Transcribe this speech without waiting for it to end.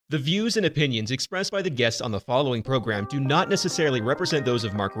The views and opinions expressed by the guests on the following program do not necessarily represent those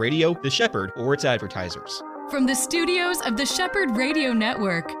of Mark Radio, The Shepherd, or its advertisers. From the studios of the Shepherd Radio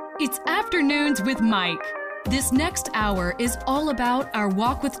Network, it's Afternoons with Mike. This next hour is all about our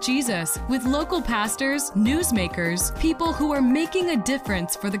walk with Jesus, with local pastors, newsmakers, people who are making a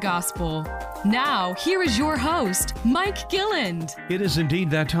difference for the gospel. Now, here is your host, Mike Gilland. It is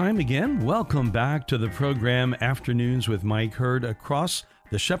indeed that time again. Welcome back to the program Afternoons with Mike, heard across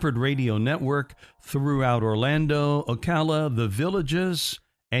the Shepherd Radio Network throughout Orlando, Ocala, the Villages,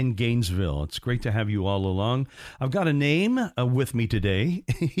 and Gainesville. It's great to have you all along. I've got a name with me today.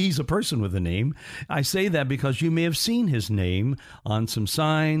 He's a person with a name. I say that because you may have seen his name on some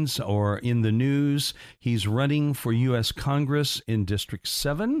signs or in the news. He's running for U.S. Congress in District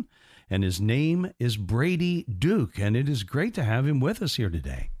 7, and his name is Brady Duke, and it is great to have him with us here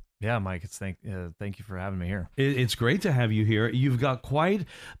today. Yeah, Mike, thank you for having me here. It's great to have you here. You've got quite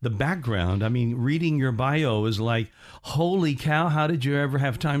the background. I mean, reading your bio is like, holy cow, how did you ever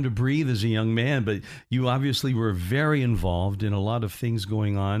have time to breathe as a young man? But you obviously were very involved in a lot of things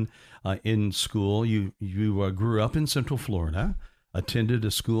going on in school. You grew up in Central Florida, attended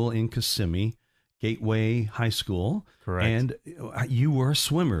a school in Kissimmee, Gateway High School. Correct. And you were a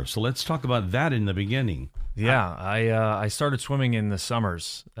swimmer. So let's talk about that in the beginning. Yeah, I started swimming in the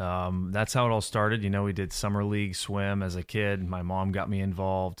summers. That's how it all started. You know, we did summer league swim as a kid. My mom got me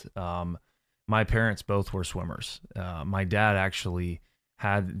involved. My parents both were swimmers. My dad actually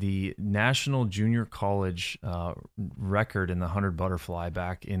had the national junior college record in the 100 butterfly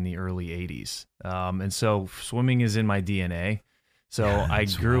back in the early 80s. And so swimming is in my DNA. So yeah, I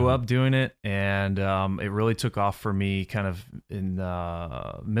grew up doing it, and it really took off for me kind of in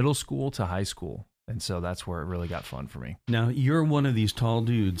middle school to high school. And so that's where it really got fun for me. Now, you're one of these tall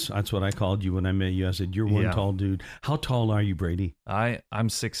dudes. That's what I called you when I met you. I said, you're one tall dude. How tall are you, Brady? I'm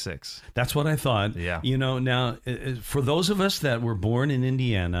 6'6". That's what I thought. Yeah. You know, now, for those of us that were born in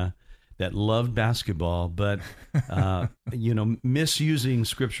Indiana that loved basketball, but, misusing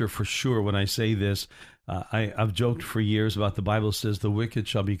scripture for sure when I say this, I've joked for years about the Bible says the wicked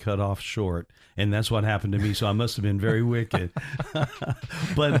shall be cut off short, and that's what happened to me. So I must have been very wicked.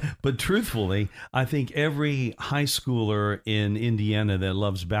 But truthfully, I think every high schooler in Indiana that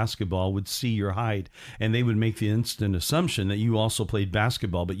loves basketball would see your height, and they would make the instant assumption that you also played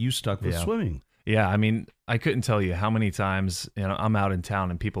basketball, but you stuck with swimming. Yeah, I mean, I couldn't tell you how many times I'm out in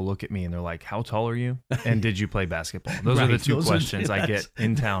town and people look at me and they're like, "How tall are you? And did you play basketball?" Those are the two questions I get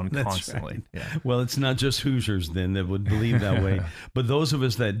in town constantly. Right. Yeah. Well, it's not just Hoosiers then that would believe that way, but those of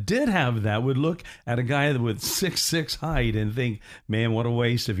us that did have that would look at a guy with 6'6" height and think, "Man, what a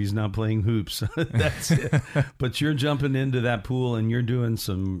waste if he's not playing hoops." That's it. But you're jumping into that pool and you're doing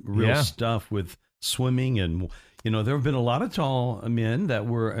some real stuff with swimming and. You know, there have been a lot of tall men that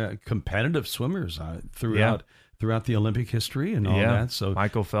were competitive swimmers throughout the Olympic history and all that. So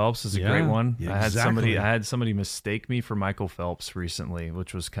Michael Phelps is a great one. Yeah, I had somebody mistake me for Michael Phelps recently,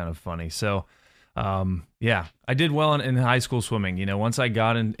 which was kind of funny. So, I did well in high school swimming. You know, once I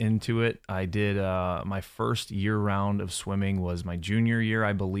got into it, I did my first year round of swimming was my junior year,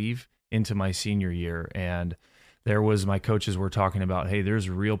 I believe, into my senior year, and my coaches were talking about, hey, there's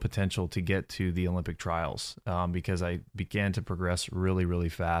real potential to get to the Olympic trials because I began to progress really, really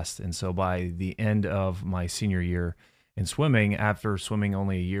fast. And so by the end of my senior year in swimming, after swimming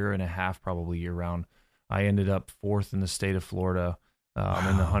only a year and a half, probably year round, I ended up fourth in the state of Florida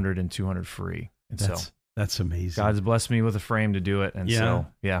in the 100 and 200 free. And that's amazing. God's blessed me with a frame to do it. And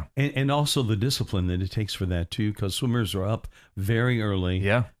And also the discipline that it takes for that too, because swimmers are up very early.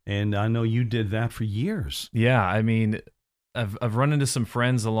 Yeah. And I know you did that for years. Yeah. I mean, I've run into some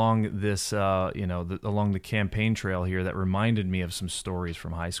friends along this, along the campaign trail here that reminded me of some stories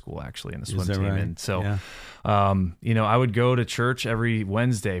from high school, actually, in the swim team. Right? And so, I would go to church every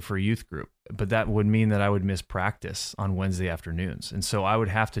Wednesday for a youth group, but that would mean that I would miss practice on Wednesday afternoons. And so I would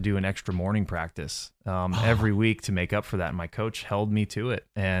have to do an extra morning practice every week to make up for that. And my coach held me to it.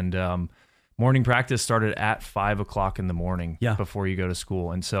 And morning practice started at 5:00 in the morning before you go to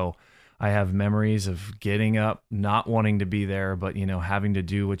school. And so I have memories of getting up, not wanting to be there, but, having to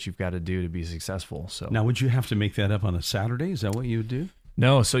do what you've got to do to be successful. So now, would you have to make that up on a Saturday? Is that what you would do?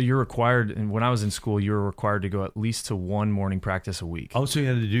 No, so you're required, and when I was in school, you were required to go at least to one morning practice a week. Oh, so you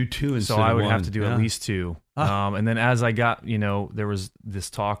had to do two instead of one. So I would have to do at least two. And then as I got, there was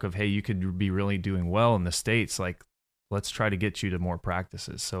this talk of, hey, you could be really doing well in the States, like, let's try to get you to more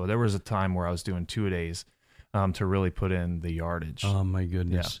practices. So there was a time where I was doing 2-a-days to really put in the yardage. Oh, my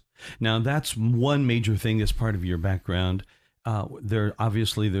goodness. Yeah. Now, that's one major thing that's part of your background.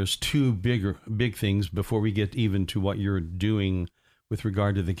 There's two big things before we get even to what you're doing with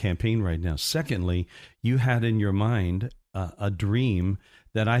regard to the campaign right now. Secondly, you had in your mind a dream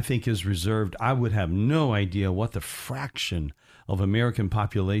that I think is reserved. I would have no idea what the fraction of American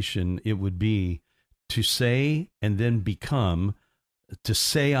population it would be to say and then become, to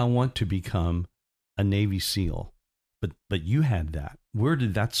say I want to become a Navy SEAL. But you had that. Where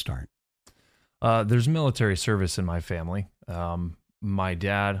did that start? There's military service in my family. My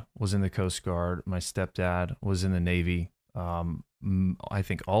dad was in the Coast Guard. My stepdad was in the Navy. I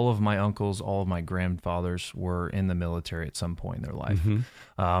think all of my uncles, all of my grandfathers were in the military at some point in their life.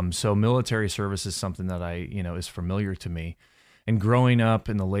 Mm-hmm. So military service is something that is familiar to me. And growing up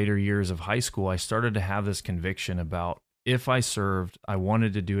in the later years of high school, I started to have this conviction about if I served, I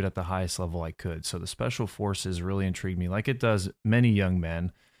wanted to do it at the highest level I could. So the Special Forces really intrigued me, like it does many young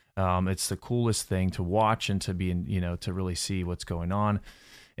men. It's the coolest thing to watch and to be, to really see what's going on.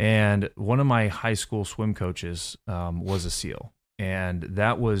 And one of my high school swim coaches was a SEAL. And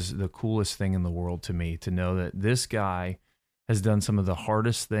that was the coolest thing in the world to me, to know that this guy has done some of the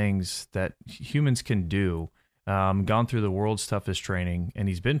hardest things that humans can do, gone through the world's toughest training, and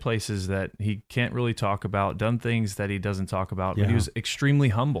he's been places that he can't really talk about, done things that he doesn't talk about, but he was extremely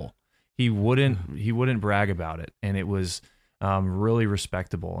humble. He wouldn't brag about it, and it was really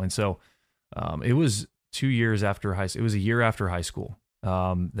respectable. And so it was 2 years after it was a year after high school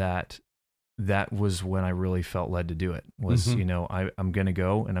that was when I really felt led to do it. Was, I'm going to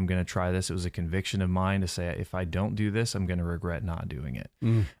go and I'm going to try this. It was a conviction of mine to say, if I don't do this, I'm going to regret not doing it.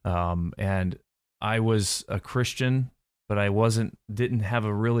 And I was a Christian, but I didn't have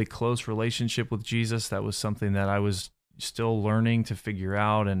a really close relationship with Jesus. That was something that I was still learning to figure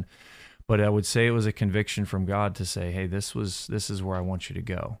out. But I would say it was a conviction from God to say, hey, this is where I want you to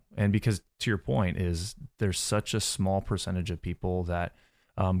go. And because, to your point, is there's such a small percentage of people that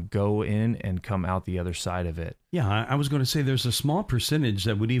go in and come out the other side of it. Yeah, I was going to say there's a small percentage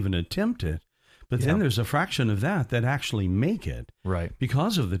that would even attempt it, but then there's a fraction of that actually make it. Right.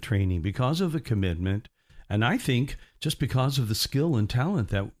 Because of the training, because of the commitment, and I think just because of the skill and talent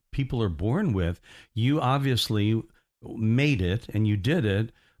that people are born with. You obviously made it and you did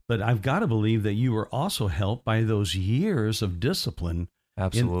it, but I've got to believe that you were also helped by those years of discipline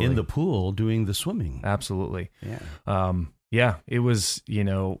in the pool doing the swimming. Absolutely. Yeah. Yeah, it was,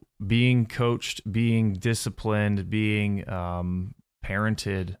 being coached, being disciplined, being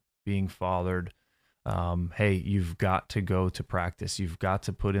parented, being fathered. Hey, you've got to go to practice. You've got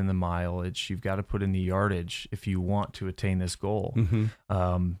to put in the mileage. You've got to put in the yardage if you want to attain this goal.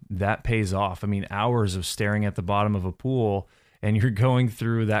 Mm-hmm. That pays off. I mean, hours of staring at the bottom of a pool, and you're going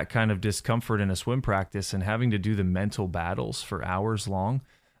through that kind of discomfort in a swim practice and having to do the mental battles for hours long.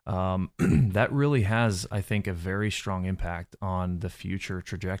 That really has, I think, a very strong impact on the future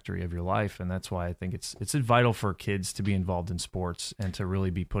trajectory of your life. And that's why I think it's vital for kids to be involved in sports and to really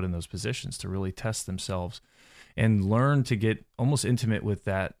be put in those positions, to really test themselves and learn to get almost intimate with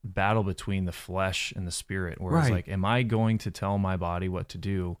that battle between the flesh and the spirit, where it's like, am I going to tell my body what to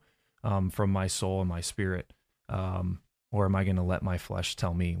do from my soul and my spirit? Or am I going to let my flesh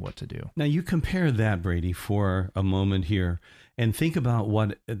tell me what to do? Now, you compare that, Brady, for a moment here, and think about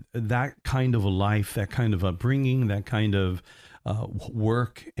what that kind of a life, that kind of upbringing, that kind of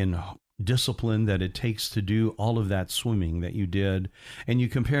work and discipline that it takes to do all of that swimming that you did. And you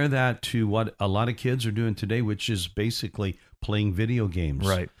compare that to what a lot of kids are doing today, which is basically playing video games.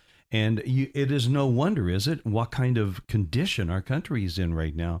 Right. And it is no wonder, is it, what kind of condition our country is in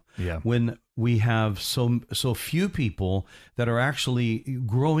right now? Yeah. When we have so few people that are actually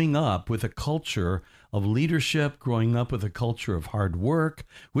growing up with a culture of leadership, growing up with a culture of hard work,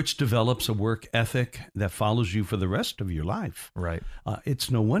 which develops a work ethic that follows you for the rest of your life. Right. It's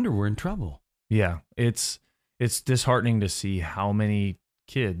no wonder we're in trouble. Yeah. It's disheartening to see how many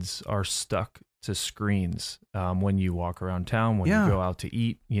kids are stuck to screens when you walk around town, when you go out to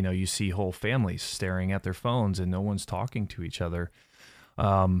eat. You see whole families staring at their phones and no one's talking to each other.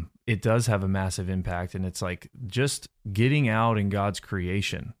 It does have a massive impact, and it's like just getting out in God's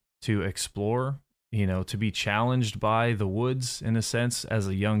creation to explore, to be challenged by the woods in a sense as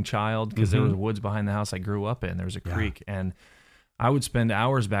a young child, because there were woods behind the house I grew up in. There was a creek, and I would spend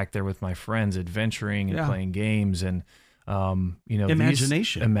hours back there with my friends adventuring and playing games and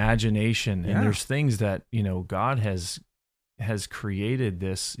imagination. And there's things that, God has created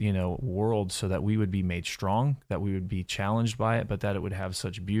this, world so that we would be made strong, that we would be challenged by it, but that it would have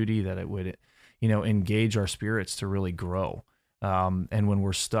such beauty that it would, engage our spirits to really grow. And when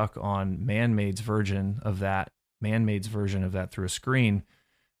we're stuck on man-made's version of that through a screen,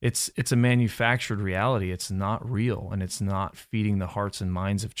 it's a manufactured reality. It's not real, and it's not feeding the hearts and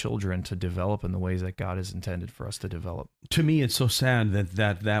minds of children to develop in the ways that God has intended for us to develop. To me, it's so sad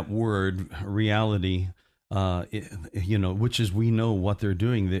that word reality, which is, we know what they're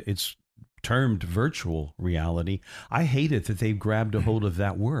doing. It's termed virtual reality. I hate it that they've grabbed a hold of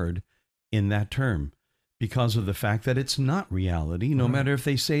that word in that term, because of the fact that it's not reality. No matter if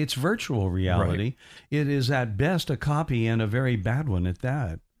they say it's virtual reality, it is at best a copy, and a very bad one at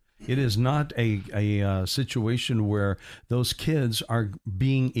that. It is not a situation where those kids are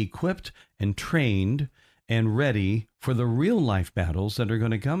being equipped and trained and ready for the real life battles that are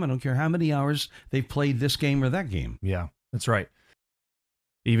going to come. I don't care how many hours they've played this game or that game. Yeah, that's right.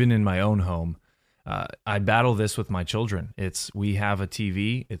 Even in my own home, I battle this with my children. We have a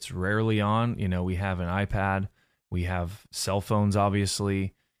TV. It's rarely on. We have an iPad. We have cell phones,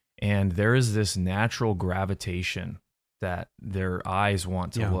 obviously. And there is this natural gravitation that their eyes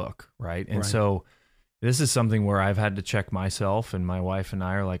want to look, right? And so this is something where I've had to check myself, and my wife and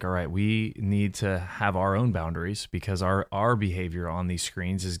I are like, all right, we need to have our own boundaries, because our behavior on these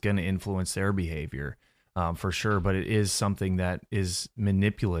screens is going to influence their behavior. For sure, but it is something that is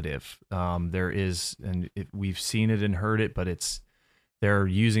manipulative. We've seen it and heard it, but they're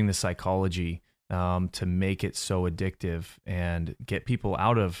using the psychology to make it so addictive and get people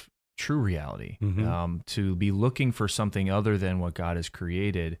out of true reality, to be looking for something other than what God has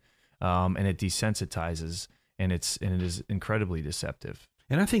created, and it desensitizes, and it is incredibly deceptive.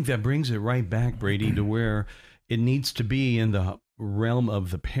 And I think that brings it right back, Brady, to where it needs to be in the realm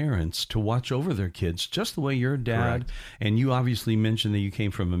of the parents to watch over their kids, just the way your dad. Correct. And you obviously mentioned that you came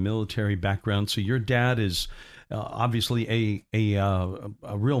from a military background, so your dad is obviously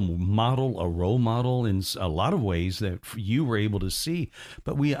a real model, a role model in a lot of ways that you were able to see.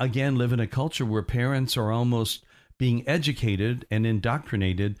 But we again live in a culture where parents are almost being educated and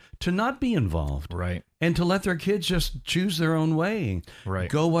indoctrinated to not be involved, right, and to let their kids just choose their own way, right,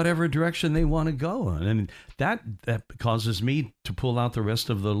 go whatever direction they want to go. And that causes me to pull out the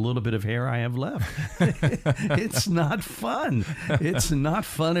rest of the little bit of hair I have left. It's not fun. It's not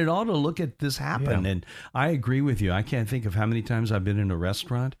fun at all to look at this happen. Yeah. And I agree with you. I can't think of how many times I've been in a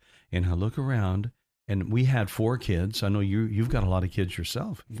restaurant and I look around. And we had 4 kids. I know you've got a lot of kids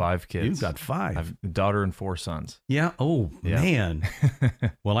yourself. 5 kids. You've got 5. I have a daughter and 4 sons. Yeah. Oh, yeah. Man.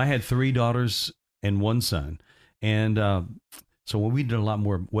 Well, I had 3 daughters and 1 son. And so we did a lot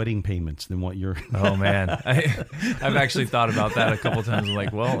more wedding payments than what you're... Oh, man. I've actually thought about that a couple times. I'm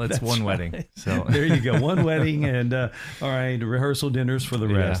like, well, it's one wedding. So there you go. 1 wedding and, all right, rehearsal dinners for the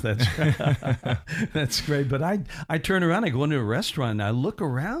rest. Yeah. That's great. But I turn around, I go into a restaurant, and I look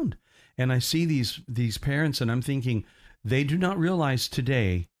around. And I see these parents, and I'm thinking, they do not realize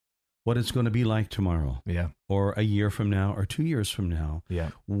today what it's going to be like tomorrow. Yeah. Or a year from now, or 2 years from now. Yeah.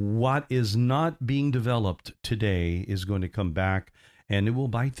 What is not being developed today is going to come back, and it will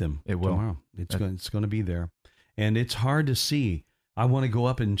bite them. It will. Tomorrow. It's going to be there. And it's hard to see. I want to go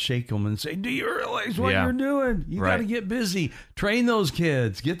up and shake them and say, do you realize what you're doing? You got to get busy. Train those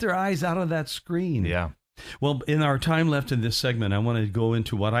kids. Get their eyes out of that screen. Yeah. Well, in our time left in this segment, I want to go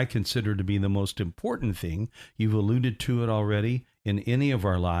into what I consider to be the most important thing. You've alluded to it already in any of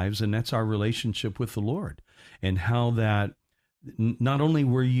our lives, and that's our relationship with the Lord, and how that not only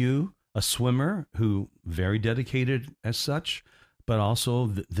were you a swimmer who very dedicated as such, but also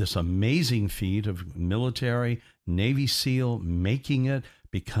this amazing feat of military, Navy SEAL, making it,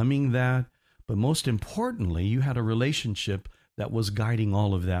 becoming that. But most importantly, you had a relationship that was guiding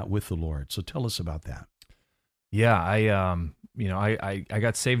all of that with the Lord. So tell us about that. Yeah, I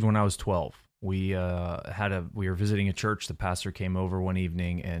got saved when I was 12. We were visiting a church. The pastor came over one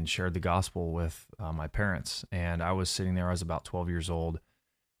evening and shared the gospel with my parents. And I was sitting there. I was about 12 years old.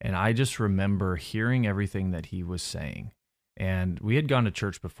 And I just remember hearing everything that he was saying. And we had gone to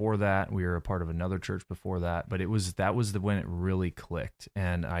church before that. We were a part of another church before that. But that was when it really clicked.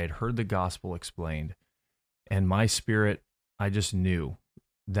 And I had heard the gospel explained. And my spirit, I just knew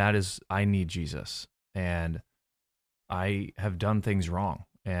I need Jesus. And I have done things wrong,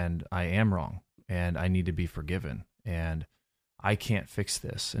 and I am wrong, and I need to be forgiven, and I can't fix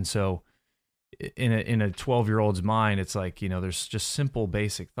this. And so in a 12-year-old's mind, it's like, there's just simple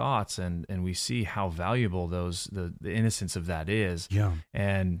basic thoughts, and we see how valuable the innocence of that is. Yeah.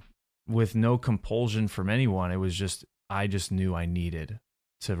 And with no compulsion from anyone, it was just, I just knew I needed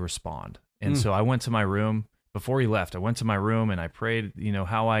to respond. And so I went to my room. Before he left, I went to my room and I prayed,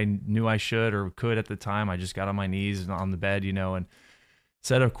 how I knew I should or could at the time. I just got on my knees on the bed, and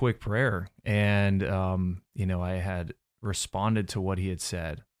said a quick prayer. And, I had responded to what he had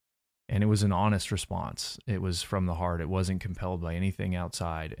said. And it was an honest response. It was from the heart. It wasn't compelled by anything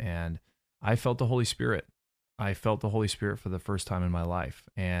outside. And I felt the Holy Spirit. I felt the Holy Spirit for the first time in my life.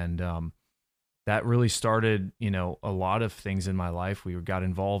 And that really started, a lot of things in my life. We got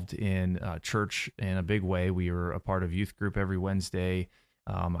involved in church in a big way. We were a part of youth group every Wednesday.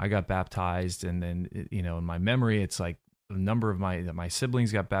 I got baptized. And then, in my memory, it's like a number of my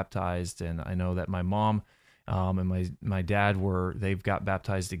siblings got baptized. And I know that my mom and my dad they've got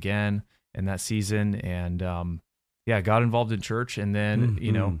baptized again in that season. And got involved in church. And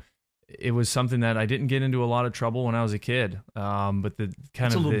then, it was something that I didn't get into a lot of trouble when I was a kid. But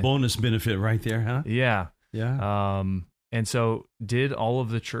That's a little bonus benefit right there, huh? Yeah. Yeah. And so did all of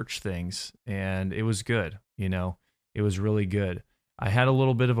the church things, and it was good. It was really good. I had a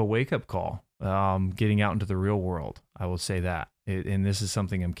little bit of a wake-up call getting out into the real world. I will say that. And this is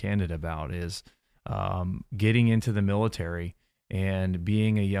something I'm candid about, is getting into the military and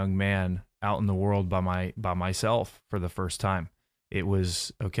being a young man out in the world by myself for the first time. It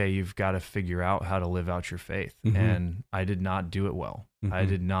was, okay, you've got to figure out how to live out your faith. Mm-hmm. And I did not do it well. Mm-hmm. I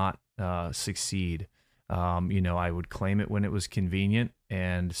did not succeed. I would claim it when it was convenient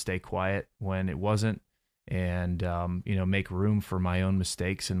and stay quiet when it wasn't, and, make room for my own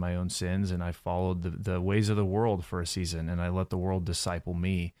mistakes and my own sins. And I followed the ways of the world for a season, and I let the world disciple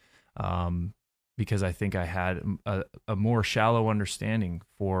me because I think I had a more shallow understanding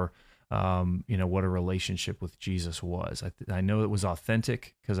for what a relationship with Jesus was. I know it was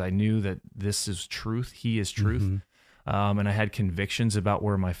authentic because I knew that this is truth. He is truth. Mm-hmm. And I had convictions about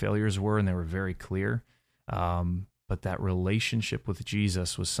where my failures were, and they were very clear. But that relationship with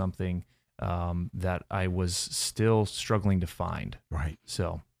Jesus was something that I was still struggling to find. Right.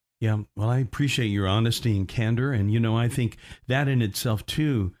 So. Yeah. Well, I appreciate your honesty and candor. And, I think that in itself,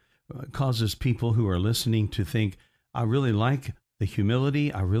 too, causes people who are listening to think, I really like the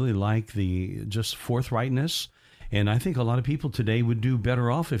humility. I really like the just forthrightness. And I think a lot of people today would do better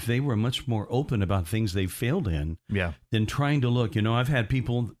off if they were much more open about things they failed in than trying to look. I've had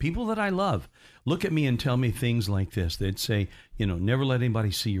people that I love look at me and tell me things like this. They'd say, never let anybody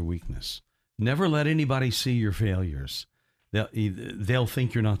see your weakness. Never let anybody see your failures. They'll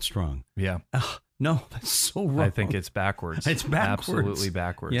think you're not strong. Yeah. No, that's so wrong. I think it's backwards. It's backwards. Absolutely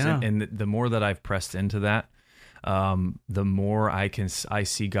backwards. Yeah. And the more that I've pressed into that, the more I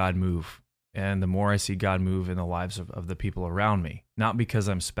see God move, and the more I see God move in the lives of the people around me. Not because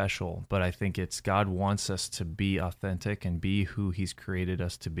I'm special, but I think it's God wants us to be authentic and be who He's created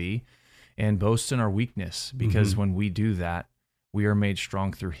us to be, and boast in our weakness, because when we do that, we are made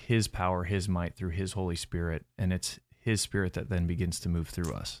strong through His power, His might, through His Holy Spirit, and it's His Spirit that then begins to move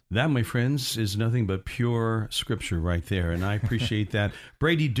through us. That, my friends, is nothing but pure Scripture right there, and I appreciate that.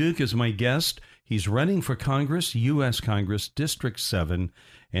 Brady Duke is my guest. He's running for Congress, U.S. Congress, District 7,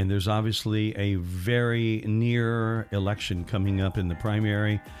 and there's obviously a very near election coming up in the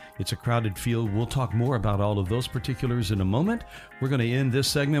primary. It's a crowded field. We'll talk more about all of those particulars in a moment. We're going to end this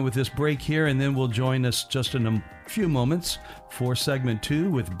segment with this break here, and then we'll join us just in a few moments for segment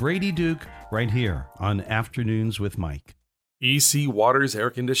 2 with Brady Duke right here on Afternoons with Mike. EC Waters Air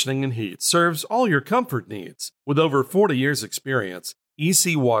Conditioning and Heat serves all your comfort needs. With over 40 years' experience,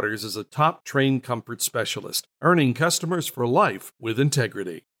 EC Waters is a top-trained comfort specialist, earning customers for life with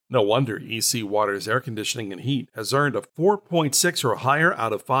integrity. No wonder EC Waters Air Conditioning and Heat has earned a 4.6 or higher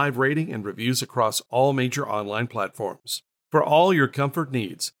out of 5 rating and reviews across all major online platforms. For all your comfort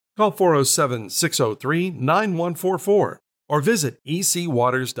needs, call 407-603-9144 or visit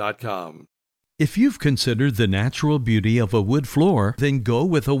ecwaters.com. If you've considered the natural beauty of a wood floor, then go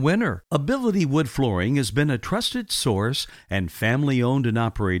with a winner. Ability Wood Flooring has been a trusted source and family-owned and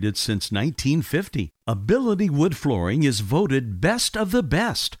operated since 1950. Ability Wood Flooring is voted best of the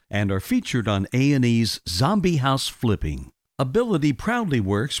best and are featured on A&E's Zombie House Flipping. Ability proudly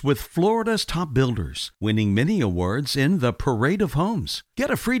works with Florida's top builders, winning many awards in the Parade of Homes.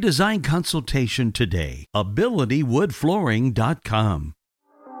 Get a free design consultation today. AbilityWoodFlooring.com.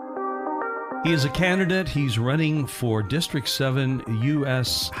 He is a candidate. He's running for District 7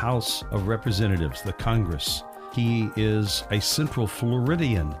 U.S. House of Representatives, the Congress. He is a Central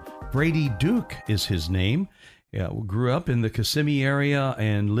Floridian. Brady Duke is his name. Grew up in the Kissimmee area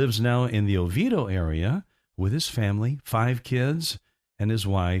and lives now in the Oviedo area with his family, 5 kids and his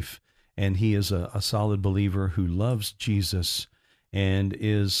wife. And he is a solid believer who loves Jesus and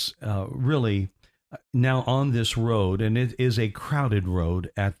is really now on this road, and it is a crowded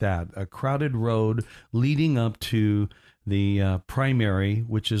road at that, a crowded road leading up to the primary,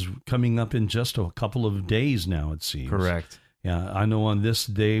 which is coming up in just a couple of days now, it seems. Correct. Yeah, I know on this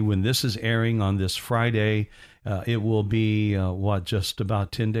day, when this is airing on this Friday, It will be, just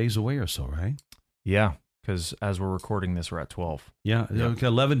about 10 days away or so, right? Yeah, because as we're recording this, we're at 12. Yeah, okay,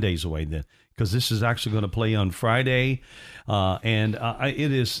 11 days away then, because this is actually going to play on Friday.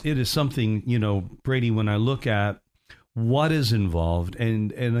 It is something, Brady, when I look at what is involved,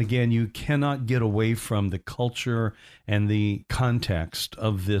 and again, you cannot get away from the culture and the context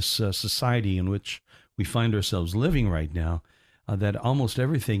of this society in which we find ourselves living right now, that almost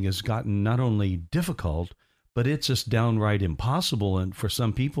everything has gotten not only difficult, but it's just downright impossible, and for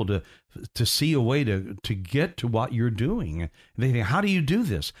some people to see a way to get to what you're doing. They think, how do you do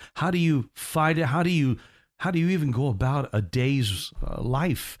this? How do you fight it? How do you even go about a day's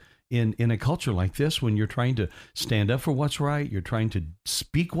life in a culture like this when you're trying to stand up for what's right, you're trying to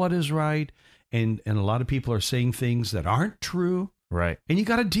speak what is right, and a lot of people are saying things that aren't true. Right. And you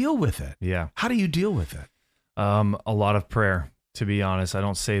got to deal with it. Yeah. How do you deal with it? A lot of prayer. To be honest, I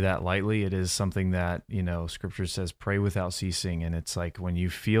don't say that lightly. It is something that, Scripture says, pray without ceasing. And it's like when you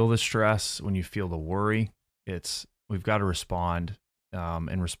feel the stress, when you feel the worry, we've got to respond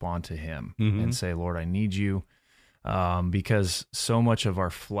and respond to Him and say, Lord, I need you. Because so much of our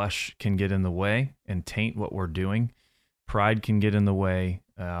flesh can get in the way and taint what we're doing. Pride can get in the way,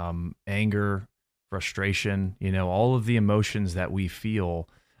 anger, frustration, all of the emotions that we feel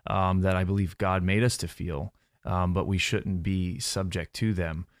that I believe God made us to feel. But we shouldn't be subject to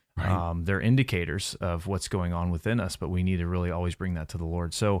them. Right. They're indicators of what's going on within us, but we need to really always bring that to the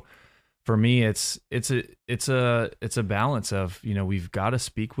Lord. So for me, it's a balance of, we've got to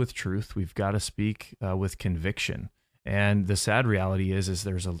speak with truth. We've got to speak with conviction. And the sad reality is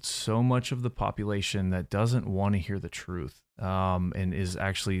there's so much of the population that doesn't want to hear the truth and is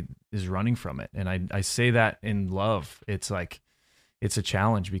running from it. And I say that in love. It's a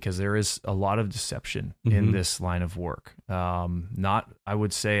challenge because there is a lot of deception in this line of work. I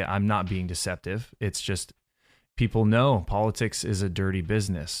would say I'm not being deceptive. It's just people know politics is a dirty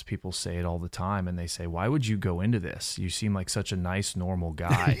business. People say it all the time, and they say, why would you go into this? You seem like such a nice, normal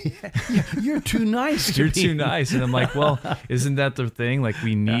guy. You're too nice. You're too nice. And I'm like, well, isn't that the thing? Like,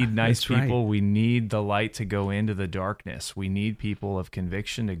 we need nice people. Right. We need the light to go into the darkness. We need people of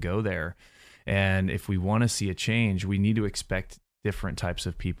conviction to go there. And if we want to see a change, we need to expect different types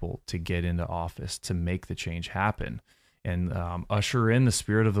of people to get into office to make the change happen, and usher in the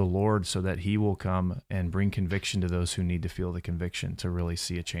Spirit of the Lord so that He will come and bring conviction to those who need to feel the conviction to really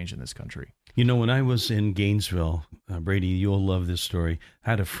see a change in this country. When I was in Gainesville, Brady, you'll love this story.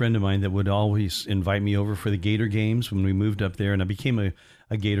 I had a friend of mine that would always invite me over for the Gator games when we moved up there, and I became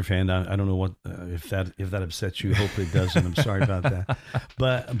a Gator fan. I don't know what if that upsets you. Hopefully it doesn't. I'm sorry about that.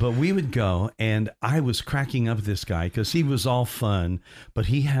 But we would go, and I was cracking up with this guy because he was all fun, but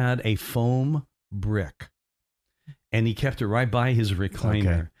he had a foam brick, and he kept it right by his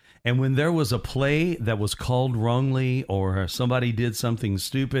recliner. Okay. And when there was a play that was called wrongly or somebody did something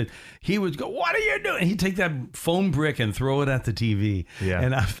stupid, he would go, "What are you doing?" He'd take that foam brick and throw it at the TV. Yeah.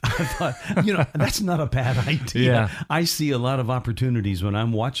 And I thought, that's not a bad idea. Yeah. I see a lot of opportunities when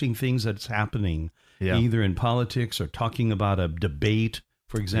I'm watching things that's happening, either in politics or talking about a debate,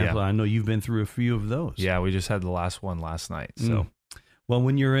 for example. I know you've been through a few of those. Yeah, we just had the last one last night. So. Well,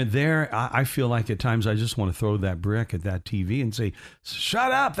 when you're there, I feel like at times I just want to throw that brick at that TV and say,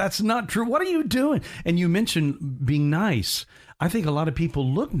 shut up, that's not true. What are you doing? And you mentioned being nice. I think a lot of people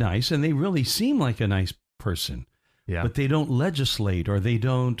look nice and they really seem like a nice person. Yeah. But they don't legislate or they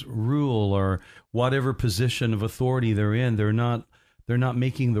don't rule or whatever position of authority they're in. They're not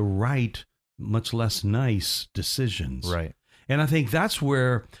making the right, much less nice decisions. Right. And I think that's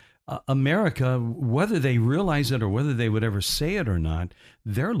where America, whether they realize it or whether they would ever say it or not,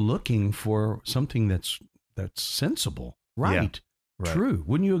 they're looking for something that's sensible, right, true.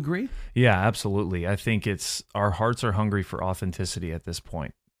 Wouldn't you agree? Yeah, absolutely. I think our hearts are hungry for authenticity at this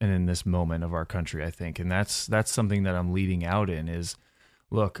point and in this moment of our country, I think. And that's something that I'm leading out in is,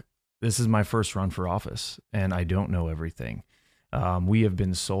 look, this is my first run for office and I don't know everything. We have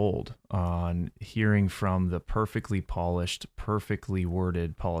been sold on hearing from the perfectly polished, perfectly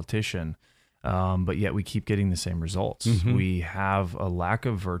worded politician, but yet we keep getting the same results. Mm-hmm. We have a lack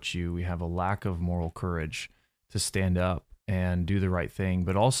of virtue. We have a lack of moral courage to stand up and do the right thing,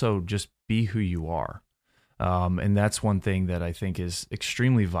 but also just be who you are. And that's one thing that I think is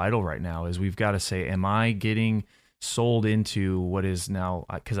extremely vital right now is we've got to say, am I getting sold into what is now,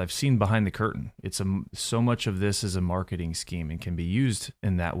 because I've seen behind the curtain, so much of this is a marketing scheme and can be used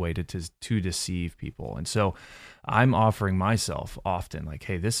in that way to deceive people. And so I'm offering myself often like,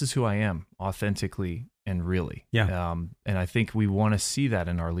 hey, this is who I am authentically and really. Yeah. And I think we want to see that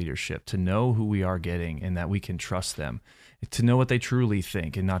in our leadership, to know who we are getting and that we can trust them, to know what they truly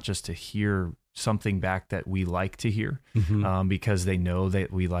think and not just to hear something back that we like to hear, because they know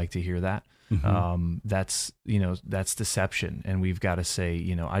that we like to hear that. That's deception. And we've got to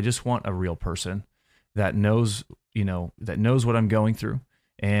say, I just want a real person that knows what I'm going through,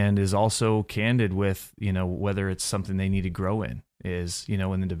 and is also candid with, whether it's something they need to grow in. Is,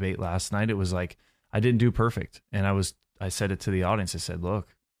 in the debate last night, it was like, I didn't do perfect. And I said it to the audience. I said,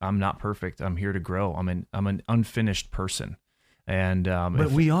 look, I'm not perfect. I'm here to grow. I'm an unfinished person. And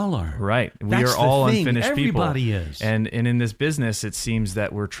but we all are. Right. We That's are all the thing. unfinished people. Everybody is. And in this business, it seems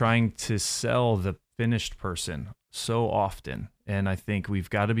that we're trying to sell the finished person so often. And I think we've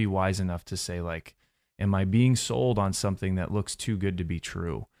got to be wise enough to say, like, am I being sold on something that looks too good to be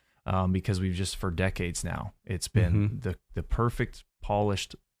true? Because we've just, for decades now, it's been the perfect,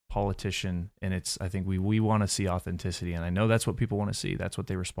 polished politician. And I think we want to see authenticity. And I know that's what people want to see. That's what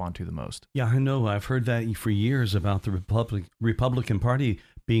they respond to the most. Yeah, I know. I've heard that for years about the Republican Party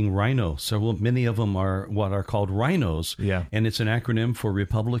being rhino. Many of them are what are called rhinos. Yeah. And it's an acronym for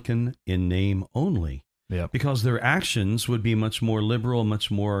Republican in name only. Yeah. Because their actions would be much more liberal,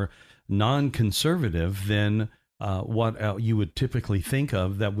 much more non-conservative than what you would typically think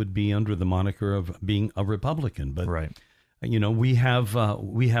of that would be under the moniker of being a Republican. But right. We have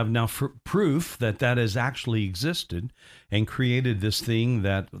now proof that has actually existed and created this thing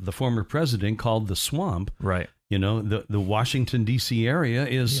that the former president called the swamp. Right. The Washington, D.C. area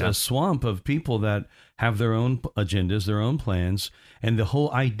is a swamp of people that have their own agendas, their own plans. And the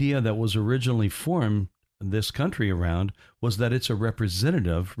whole idea that was originally formed this country around was that it's a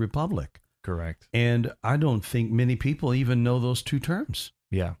representative republic. Correct. And I don't think many people even know those two terms.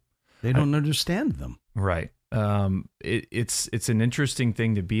 Yeah. They don't understand them. Right. It's an interesting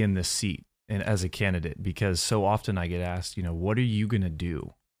thing to be in this seat and as a candidate, because so often I get asked, what are you going to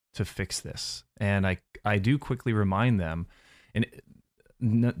do to fix this? And I do quickly remind them, and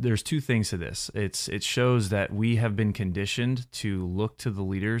there's two things to this. It shows that we have been conditioned to look to the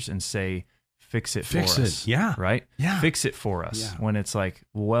leaders and say, fix it for us. Yeah. Right? Yeah. Fix it for us. Yeah. When it's like,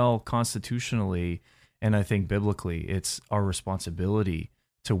 well, constitutionally, and I think biblically, it's our responsibility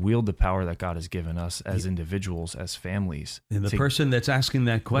to wield the power that God has given us as individuals, as families. And the person that's asking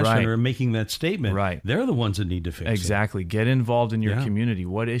that question Right. or making that statement, Right. they're the ones that need to fix it. Exactly. Get involved in your Yeah. community.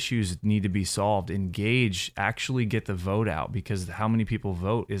 What issues need to be solved? Engage, actually get the vote out, because how many people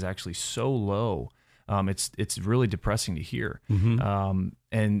vote is actually so low. It's really depressing to hear.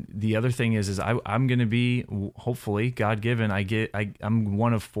 And the other thing is I'm going to be, hopefully, God-given, I'm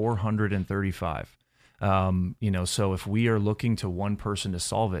one of 435. So if we are looking to one person to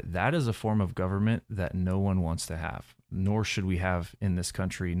solve it, that is a form of government that no one wants to have, nor should we have in this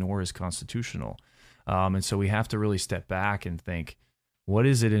country, nor is constitutional. And so we have to really step back and think, what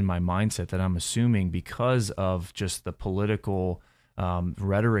is it in my mindset that I'm assuming because of just the political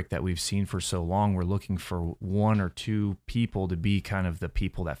rhetoric that we've seen for so long? We're looking for one or two people to be kind of the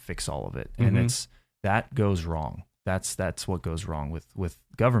people that fix all of it. And that goes wrong. That's what goes wrong with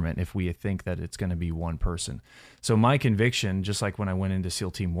government if we think that it's going to be one person. So my conviction, just like when I went into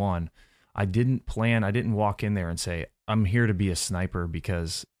SEAL Team 1, I didn't walk in there and say, I'm here to be a sniper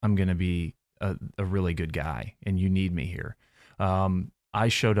because I'm going to be a really good guy and you need me here. I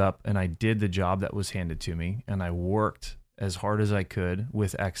showed up and I did the job that was handed to me, and I worked as hard as I could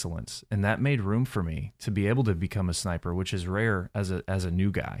with excellence. And that made room for me to be able to become a sniper, which is rare as a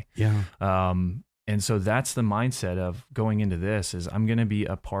new guy. Yeah. And so that's the mindset of going into this is I'm going to be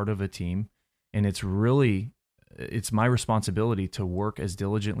a part of a team, and it's my responsibility to work as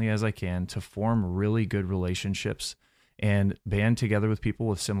diligently as I can to form really good relationships and band together with people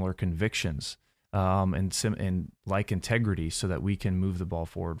with similar convictions and like integrity, so that we can move the ball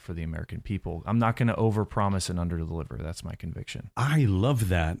forward for the American people. I'm not going to overpromise and underdeliver. That's my conviction. I love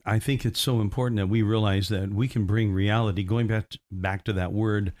that. I think it's so important that we realize that we can bring reality, going back to that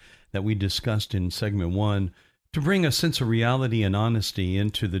word that we discussed in segment 1, to bring a sense of reality and honesty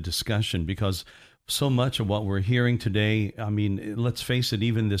into the discussion, because so much of what we're hearing today, I mean, let's face it,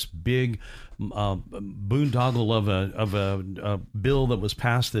 even this big boondoggle of a bill that was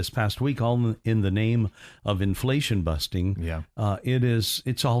passed this past week, all in the name of inflation busting. Yeah.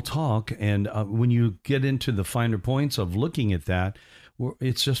 It's all talk. And when you get into the finer points of looking at that,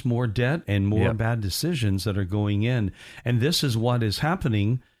 it's just more debt and more bad decisions that are going in. And this is what is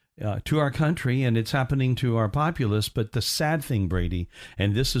happening to our country, and it's happening to our populace. But the sad thing, Brady,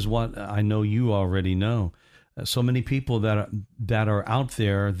 and this is what I know you already know, so many people that are out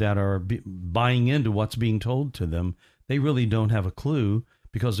there that are buying into what's being told to them, they really don't have a clue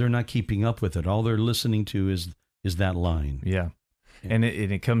because they're not keeping up with it. All they're listening to is that line. Yeah. And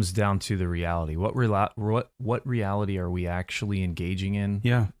it comes down to the reality. What reality are we actually engaging in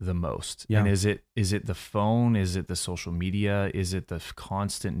the most? Yeah. And is it the phone? Is it the social media? Is it the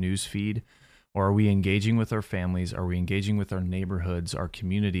constant news feed? Or are we engaging with our families? Are we engaging with our neighborhoods, our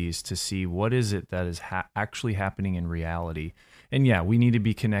communities, to see what is it that is actually happening in reality? And yeah, we need to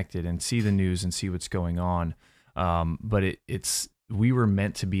be connected and see the news and see what's going on. But we were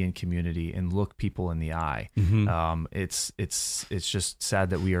meant to be in community and look people in the eye. Mm-hmm. It's just sad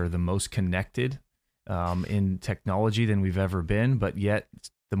that we are the most connected in technology than we've ever been, but yet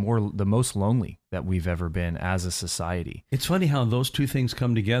the most lonely that we've ever been as a society. It's funny how those two things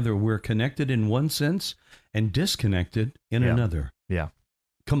come together. We're connected in one sense and disconnected in another. Yeah.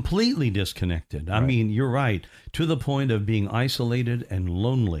 Completely disconnected. Right. I mean, you're right, to the point of being isolated and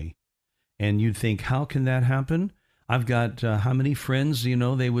lonely. And you'd think, how can that happen? I've got how many friends,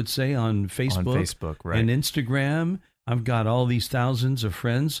 they would say on Facebook, right, and Instagram. I've got all these thousands of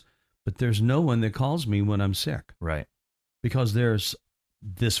friends, but there's no one that calls me when I'm sick. Right. Because there's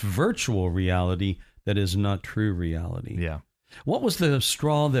this virtual reality that is not true reality. Yeah. What was the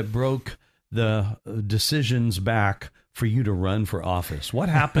straw that broke the decisions back for you to run for office? What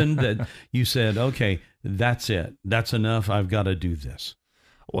happened that you said, okay, that's it. That's enough. I've got to do this.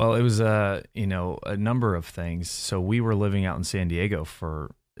 Well, it was a number of things. So we were living out in San Diego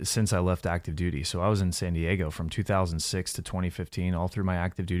since I left active duty. So I was in San Diego from 2006 to 2015, all through my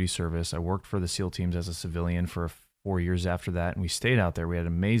active duty service. I worked for the SEAL teams as a civilian for 4 years after that, and we stayed out there. We had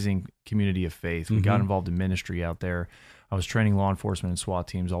an amazing community of faith. We got involved in ministry out there. I was training law enforcement and SWAT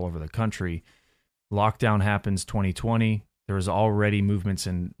teams all over the country. Lockdown happens 2020. There was already movements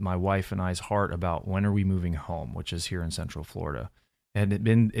in my wife and I's heart about when are we moving home, which is here in Central Florida. And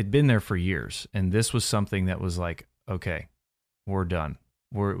it'd been there for years. And this was something that was like, okay, we're done.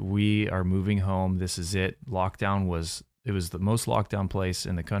 We are moving home. This is it. It was the most lockdown place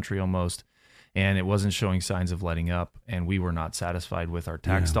in the country almost. And it wasn't showing signs of letting up. And we were not satisfied with our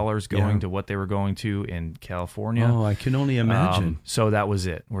tax dollars going to what they were going to in California. Oh, I can only imagine. So that was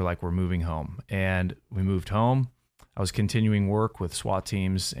it. We're moving home. And we moved home. I was continuing work with SWAT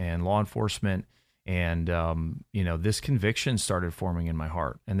teams and law enforcement. And, this conviction started forming in my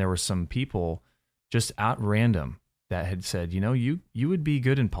heart. And there were some people just at random that had said, you would be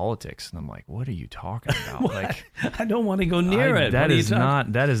good in politics. And I'm like, what are you talking about? I don't want to go near it. That is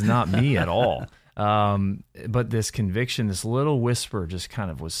not me at all. But this conviction, this little whisper just kind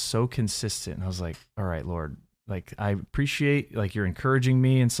of was so consistent. And I was like, all right, Lord, I appreciate you're encouraging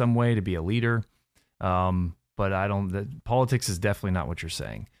me in some way to be a leader. But politics is definitely not what you're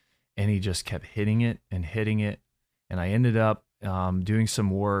saying. And he just kept hitting it. And I ended up doing some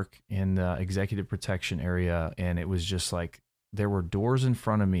work in the executive protection area. And it was just there were doors in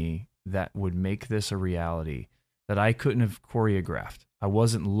front of me that would make this a reality that I couldn't have choreographed. I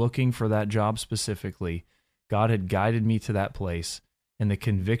wasn't looking for that job specifically. God had guided me to that place, and the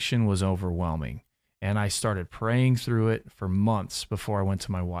conviction was overwhelming. And I started praying through it for months before I went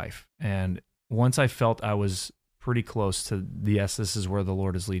to my wife. And once I felt I was pretty close to yes, this is where the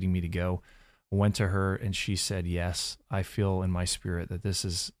Lord is leading me to go, I went to her and she said, yes, I feel in my spirit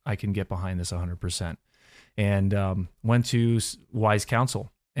that I can get behind this 100%. And went to wise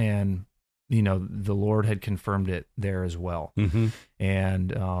counsel, and the Lord had confirmed it there as well. Mm-hmm.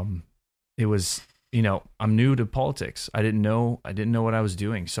 And it was, I'm new to politics. I didn't know what I was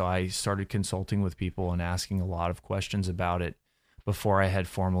doing. So I started consulting with people and asking a lot of questions about it before I had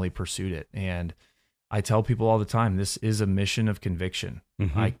formally pursued it. And I tell people all the time, this is a mission of conviction.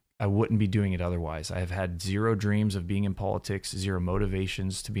 Mm-hmm. I wouldn't be doing it otherwise. I have had zero dreams of being in politics, zero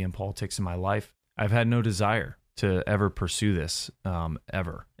motivations to be in politics in my life. I've had no desire to ever pursue this,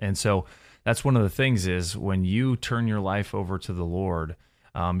 ever. And so that's one of the things is when you turn your life over to the Lord,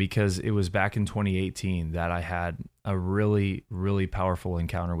 because it was back in 2018 that I had a really, really powerful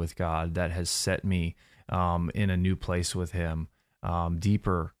encounter with God that has set me in a new place with Him.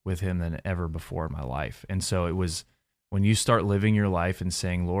 Deeper with Him than ever before in my life. And so it was when you start living your life and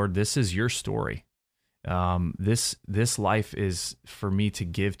saying, Lord, this is your story. This life is for me to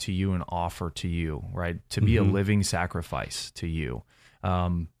give to you and offer to you, right? To be a living sacrifice to you.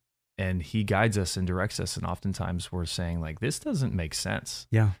 And He guides us and directs us. And oftentimes we're saying this doesn't make sense.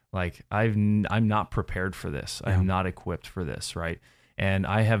 Yeah. I'm not prepared for this. Yeah. I'm not equipped for this. Right. And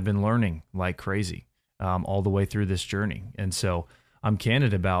I have been learning like crazy. All the way through this journey. And so I'm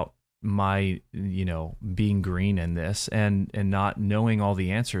candid about my, being green in this and not knowing all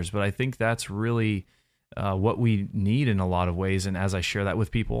the answers. But I think that's really what we need in a lot of ways. And as I share that with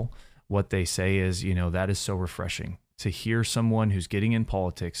people, what they say is, that is so refreshing to hear someone who's getting in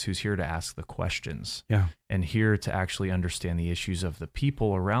politics, who's here to ask the questions, and here to actually understand the issues of the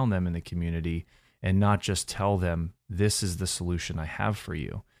people around them in the community, and not just tell them, this is the solution I have for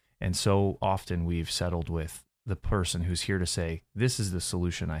you. And so often we've settled with the person who's here to say, this is the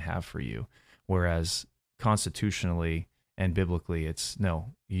solution I have for you. Whereas constitutionally and biblically, it's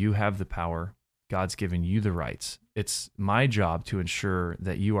no, you have the power. God's given you the rights. It's my job to ensure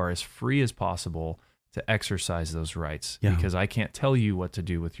that you are as free as possible to exercise those rights, because I can't tell you what to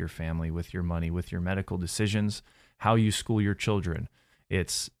do with your family, with your money, with your medical decisions, how you school your children.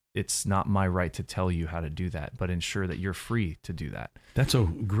 It's not my right to tell you how to do that, but ensure that you're free to do that. That's a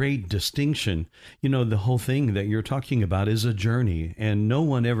great distinction. You know, the whole thing that you're talking about is a journey, and no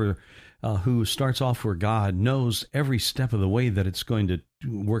one ever who starts off for God knows every step of the way that it's going to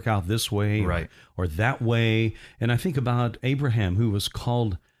work out this way or that way. And I think about Abraham, who was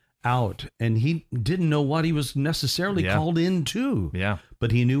called out, and he didn't know what he was necessarily called into,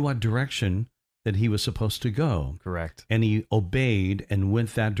 but he knew what direction that he was supposed to go. Correct. And he obeyed and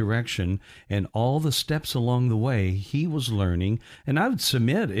went that direction, and all the steps along the way he was learning. And I would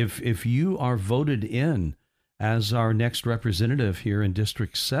submit, if you are voted in as our next representative here in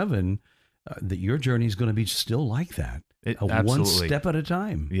District 7, that your journey is going to be still like that. One step at a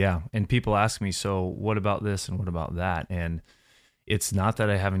time. Yeah. And people ask me, so what about this and what about that? And it's not that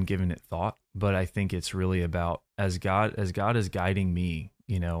I haven't given it thought, but I think it's really about as God is guiding me,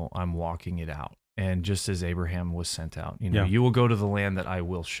 you know, I'm walking it out. And just as Abraham was sent out, you know, you will go to the land that I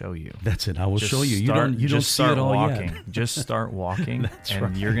will show you. That's it. I will show you. You don't see it all walking. yet. Just start walking,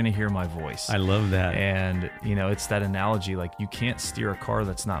 and you're going to hear my voice. I love that. And, you know, it's that analogy, like you can't steer a car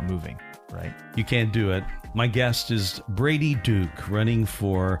that's not moving, right? You can't do it. My guest is Brady Duke, running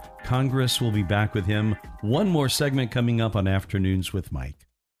for Congress. We'll be back with him. One more segment coming up on Afternoons with Mike.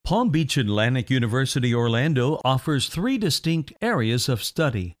 Palm Beach Atlantic University Orlando offers 3 distinct areas of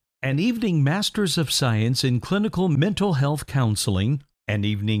study: an evening Master's of Science in Clinical Mental Health Counseling, an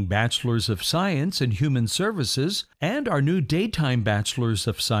evening Bachelor's of Science in Human Services, and our new daytime Bachelor's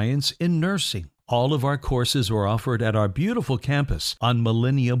of Science in Nursing. All of our courses are offered at our beautiful campus on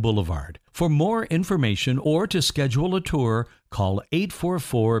Millennia Boulevard. For more information or to schedule a tour, call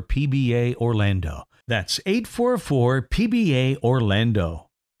 844-PBA-ORLANDO. That's 844-PBA-ORLANDO.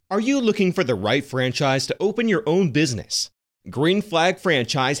 Are you looking for the right franchise to open your own business? Green Flag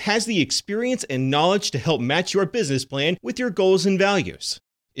Franchise has the experience and knowledge to help match your business plan with your goals and values.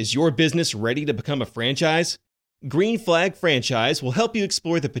 Is your business ready to become a franchise? Green Flag Franchise will help you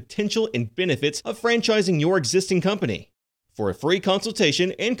explore the potential and benefits of franchising your existing company. For a free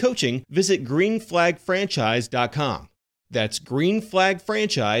consultation and coaching, visit greenflagfranchise.com. That's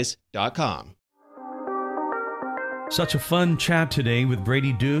greenflagfranchise.com. Such a fun chat today with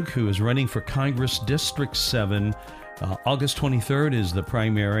Brady Duke, who is running for Congress District 7. August 23rd is the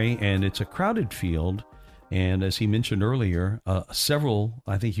primary, and it's a crowded field. And as he mentioned earlier, several,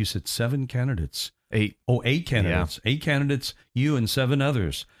 I think you said 7 candidates. 8. Oh, 8 candidates. Yeah. 8 candidates, you and 7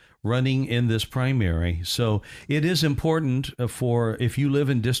 others running in this primary. So it is important for, if you live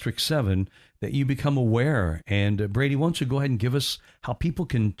in District 7, that you become aware. And Brady, why don't you go ahead and give us how people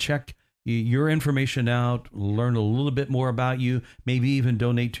can check your information out, learn a little bit more about you, maybe even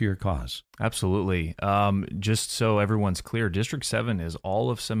donate to your cause. Absolutely. Just so everyone's clear, District 7 is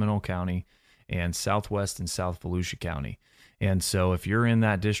all of Seminole County and Southwest and South Volusia County. And so if you're in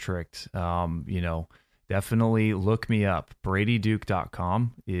that district, definitely look me up.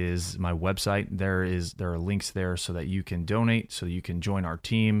 BradyDuke.com is my website. There are links there so that you can donate, so you can join our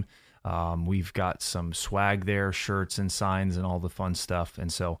team. We've got some swag there, shirts and signs and all the fun stuff.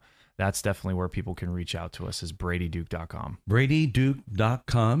 And so that's definitely where people can reach out to us, is BradyDuke.com.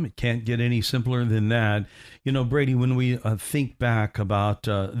 BradyDuke.com. It can't get any simpler than that. You know, Brady, when we think back about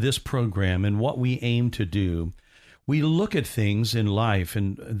this program and what we aim to do, we look at things in life,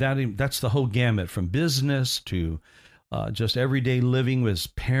 and that's the whole gamut, from business to just everyday living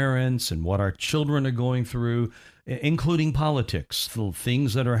with parents and what our children are going through, including politics, the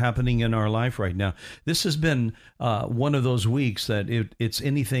things that are happening in our life right now. This has been one of those weeks that it's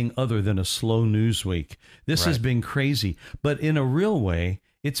anything other than a slow news week. This has been crazy, but in a real way,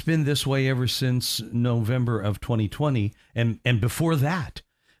 it's been this way ever since November of 2020, and before that.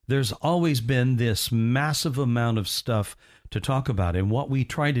 There's always been this massive amount of stuff to talk about. And what we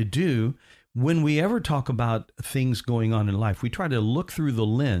try to do when we ever talk about things going on in life, we try to look through the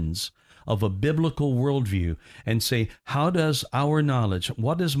lens of a biblical worldview and say, how does our knowledge,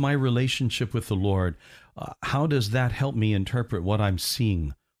 what is my relationship with the Lord, how does that help me interpret what I'm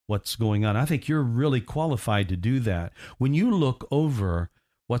seeing, what's going on? I think you're really qualified to do that. When you look over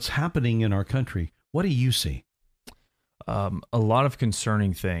what's happening in our country, what do you see? A lot of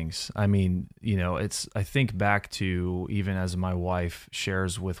concerning things. I mean, I think back to even as my wife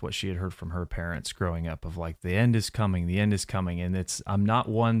shares with what she had heard from her parents growing up of like, the end is coming. And I'm not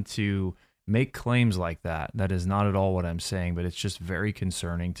one to make claims like that. That is not at all what I'm saying, but it's just very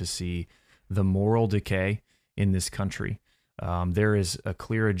concerning to see the moral decay in this country. There is a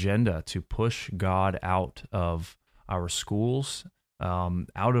clear agenda to push God out of our schools,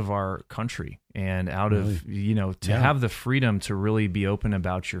 out of our country, and out of, have the freedom to really be open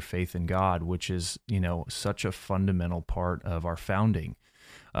about your faith in God, which is, such a fundamental part of our founding.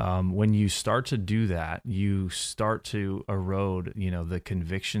 When you start to do that, you start to erode, the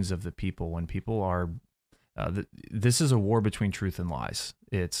convictions of the people. When people are, this is a war between truth and lies.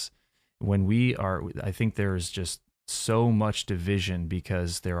 It's when I think there's just so much division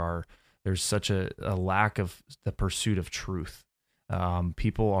because there's such a lack of the pursuit of truth.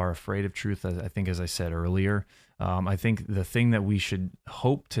 People are afraid of truth, I think, as I said earlier. I think the thing that we should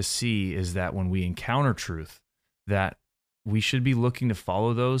hope to see is that when we encounter truth, that we should be looking to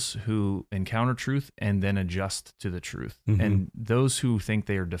follow those who encounter truth and then adjust to the truth. Mm-hmm. And those who think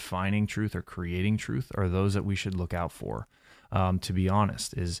they are defining truth or creating truth are those that we should look out for. To be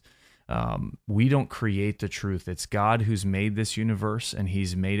honest, we don't create the truth. It's God who's made this universe, and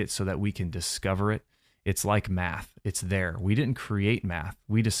he's made it so that we can discover it. It's like math. It's there. We didn't create math.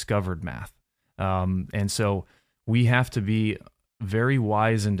 We discovered math. And so we have to be very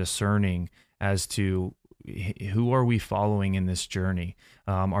wise and discerning as to who are we following in this journey.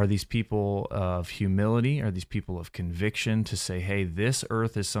 Are these people of humility? Are these people of conviction to say, hey, this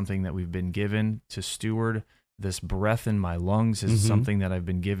earth is something that we've been given to steward. This breath in my lungs is something that I've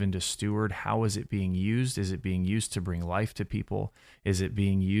been given to steward. How is it being used? Is it being used to bring life to people? Is it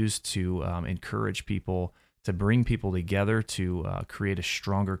being used to encourage people, to bring people together, to create a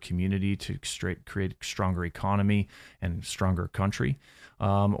stronger community, to create a stronger economy and stronger country?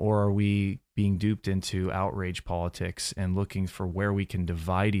 Or are we being duped into outrage politics and looking for where we can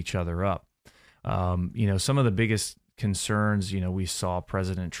divide each other up? Some of the biggest concerns, we saw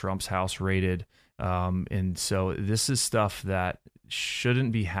President Trump's house raided. And so this is stuff that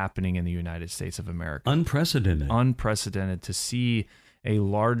shouldn't be happening in the United States of America. Unprecedented to see a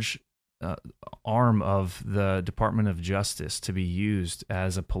large arm of the Department of Justice to be used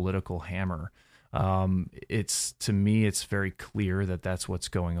as a political hammer. To me, it's very clear that that's what's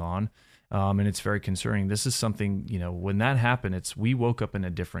going on. And it's very concerning. This is something, when that happened, we woke up in a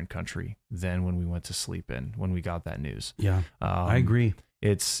different country than when we went to sleep when we got that news. Yeah, I agree.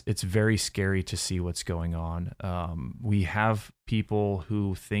 It's very scary to see what's going on. We have people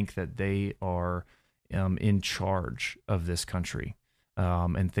who think that they are in charge of this country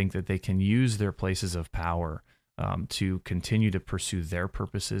and think that they can use their places of power to continue to pursue their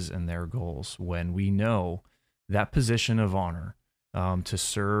purposes and their goals, when we know that position of honor to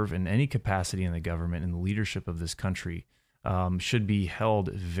serve in any capacity in the government and the leadership of this country should be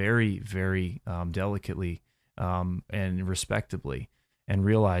held very, very delicately and respectably. And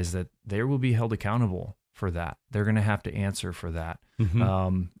realize that they will be held accountable for that. They're going to have to answer for that.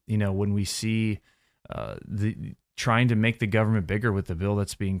 Mm-hmm. When we see trying to make the government bigger with the bill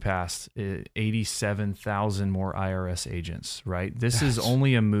that's being passed, 87,000 more IRS agents, right? This is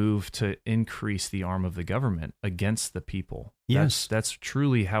only a move to increase the arm of the government against the people. Yes. That's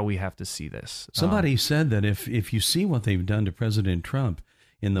truly how we have to see this. Somebody said that if you see what they've done to President Trump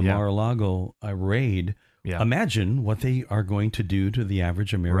in the Mar-a-Lago raid, imagine what they are going to do to the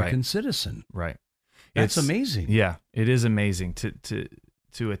average American citizen. Right. That's amazing. Yeah, it is amazing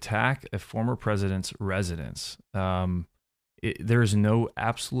to attack a former president's residence. There's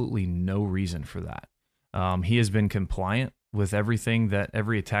absolutely no reason for that. He has been compliant with every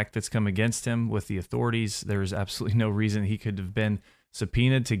attack that's come against him with the authorities. There's absolutely no reason he could have been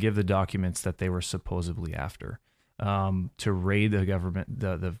subpoenaed to give the documents that they were supposedly after. To raid the government,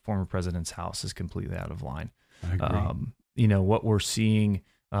 the former president's house is completely out of line. I agree. What we're seeing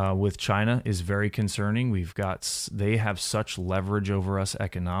with China is very concerning. They have such leverage over us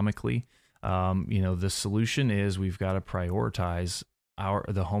economically. The solution is we've got to prioritize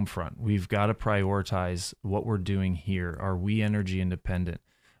the home front. We've got to prioritize what we're doing here. Are we energy independent?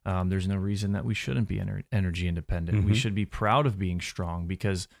 There's no reason that we shouldn't be energy independent. Mm-hmm. We should be proud of being strong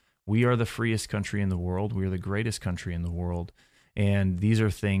because we are the freest country in the world. We are the greatest country in the world. And these are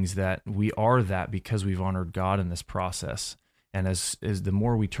things that we are that because we've honored God in this process. And as the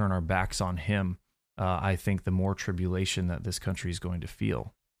more we turn our backs on him, I think the more tribulation that this country is going to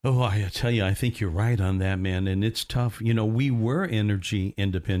feel. Oh, I tell you, I think you're right on that, man. And it's tough. We were energy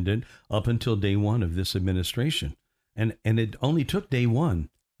independent up until day one of this administration. And it only took day one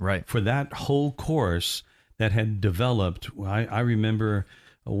right, for that whole course that had developed. I remember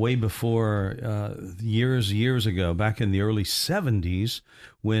way before years ago, back in the early 70s,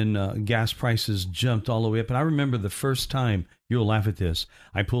 when gas prices jumped all the way up. And I remember the first time, you'll laugh at this,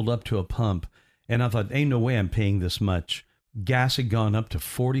 I pulled up to a pump and I thought, ain't no way I'm paying this much. Gas had gone up to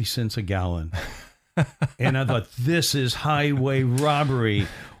 40 cents a gallon. And I thought, this is highway robbery.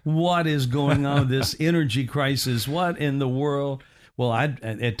 What is going on? This energy crisis. What in the world? Well, I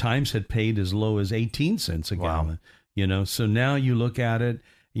at times had paid as low as 18 cents a gallon. So now you look at it,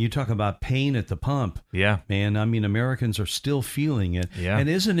 you talk about pain at the pump. Yeah. Man, I mean, Americans are still feeling it. Yeah. And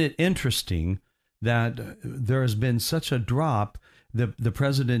isn't it interesting that there has been such a drop? The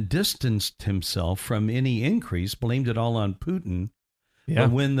president distanced himself from any increase, blamed it all on Putin. Yeah.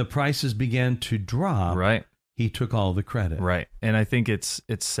 But when the prices began to drop, Right. he took all the credit. Right. And I think it's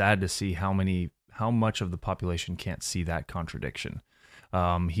sad to see how much of the population can't see that contradiction.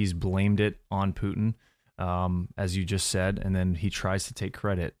 He's blamed it on Putin, as you just said, and then he tries to take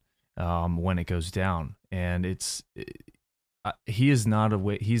credit when it goes down. And he is not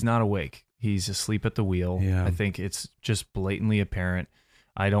awake. He's not awake. He's asleep at the wheel. Yeah. I think it's just blatantly apparent.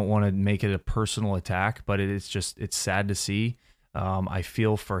 I don't want to make it a personal attack, but it's sad to see. I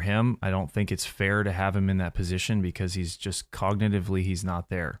feel for him. I don't think it's fair to have him in that position because he's just cognitively, he's not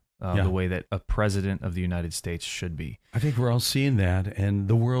there the way that a president of the United States should be. I think we're all seeing that, and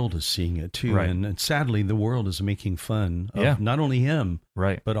the world is seeing it too. Right. And sadly, the world is making fun of Yeah. not only him,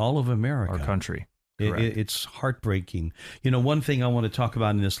 Right. but all of America. Our country. It's heartbreaking. One thing I want to talk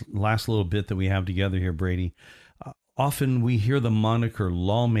about in this last little bit that we have together here, Brady, often we hear the moniker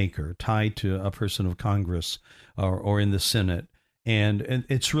lawmaker tied to a person of Congress or in the Senate. And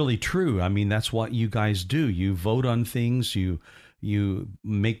it's really true. I mean, that's what you guys do. You vote on things, you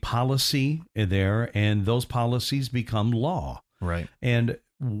make policy there, and those policies become law. Right. And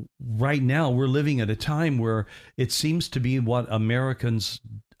right now we're living at a time where it seems to be what America's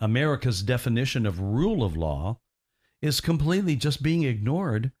definition of rule of law is completely just being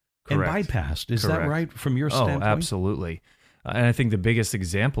ignored Correct. and bypassed. Is that Correct. right from your standpoint? Oh, absolutely. And I think the biggest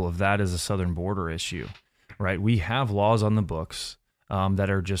example of that is a southern border issue, right? We have laws on the books that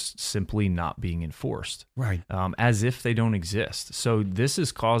are just simply not being enforced, Right. as if they don't exist. So this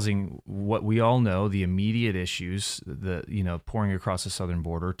is causing what we all know, the immediate issues, pouring across the southern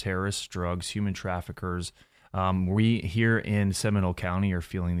border, terrorists, drugs, human traffickers. We here in Seminole County are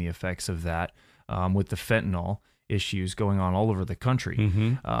feeling the effects of that with the fentanyl issues going on all over the country.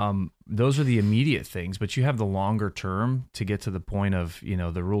 Mm-hmm. Those are the immediate things, but you have the longer term to get to the point of,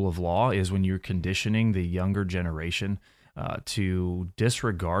 the rule of law is when you're conditioning the younger generation to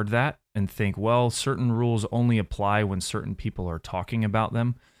disregard that and think, well, certain rules only apply when certain people are talking about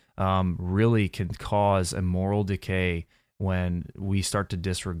them, really can cause a moral decay when we start to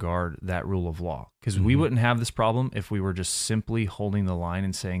disregard that rule of law. Because we wouldn't have this problem if we were just simply holding the line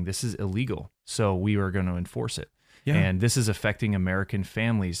and saying, this is illegal, so we are going to enforce it. Yeah. And this is affecting American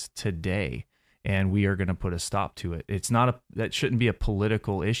families today, and we are going to put a stop to it. That shouldn't be a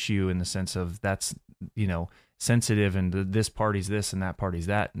political issue in the sense of that's, sensitive and this party's this and that party's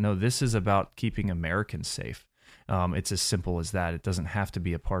that. No, this is about keeping Americans safe. It's as simple as that. It doesn't have to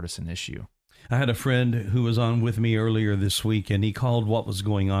be a partisan issue. I had a friend who was on with me earlier this week, and he called what was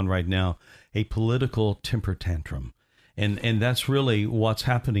going on right now a political temper tantrum. And that's really what's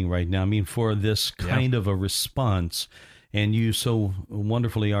happening right now. I mean, for this kind of a response, and you so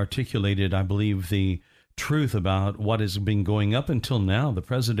wonderfully articulated, I believe, the truth about what has been going up until now. The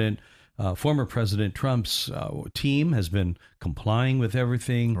president, former President Trump's team has been complying with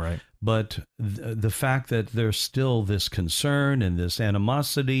everything. Right. But the fact that there's still this concern and this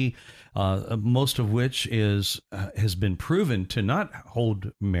animosity, most of which has been proven to not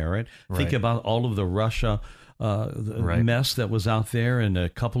hold merit. Right. Think about all of the Russia mess that was out there and a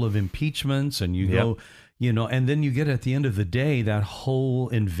couple of impeachments, and you go, and then you get at the end of the day that whole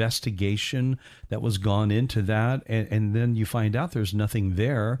investigation that was gone into that, and then you find out there's nothing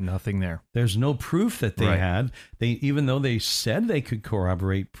there. Nothing there. There's no proof that they Right. had. Even though they said they could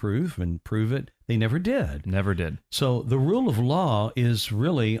corroborate proof and prove it, they never did. Never did. So the rule of law is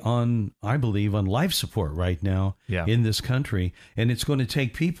really I believe, on life support right now in this country. And it's going to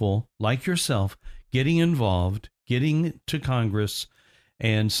take people like yourself getting involved, getting to Congress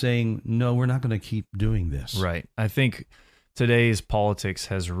and saying, no, we're not going to keep doing this. Right. I think today's politics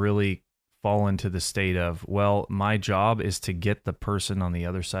has really fallen to the state of, well, my job is to get the person on the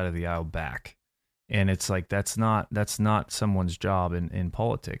other side of the aisle back. And it's like, that's not someone's job in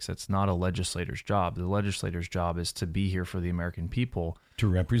politics. That's not a legislator's job. The legislator's job is to be here for the American people, To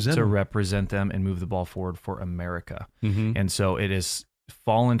represent them and move the ball forward for America. Mm-hmm. And so it has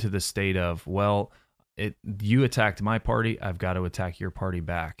fallen to the state of, well, you attacked my party, I've got to attack your party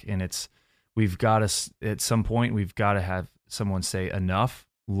back. And we've got to, at some point, we've got to have someone say enough.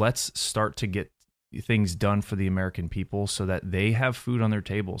 Let's start to get things done for the American people so that they have food on their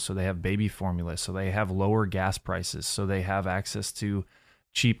table, so they have baby formula, so they have lower gas prices, so they have access to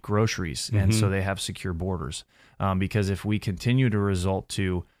cheap groceries, and so they have secure borders. Because if we continue to result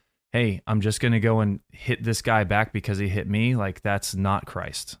to, hey, I'm just going to go and hit this guy back because he hit me, like that's not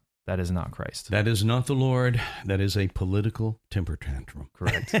Christ. That is not Christ. That is not the Lord. That is a political temper tantrum.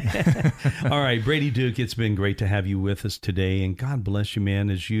 Correct. All right, Brady Duke, it's been great to have you with us today, and God bless you,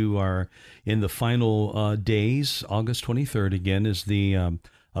 man, as you are in the final days. August 23rd, again, is the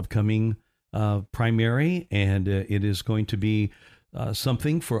upcoming primary, and it is going to be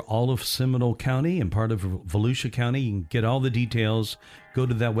something for all of Seminole County and part of Volusia County. You can get all the details. Go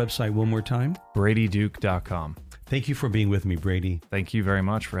to that website one more time. BradyDuke.com. Thank you for being with me, Brady. Thank you very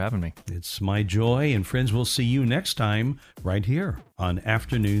much for having me. It's my joy. And friends, we'll see you next time right here on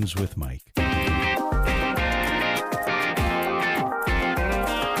Afternoons with Mike.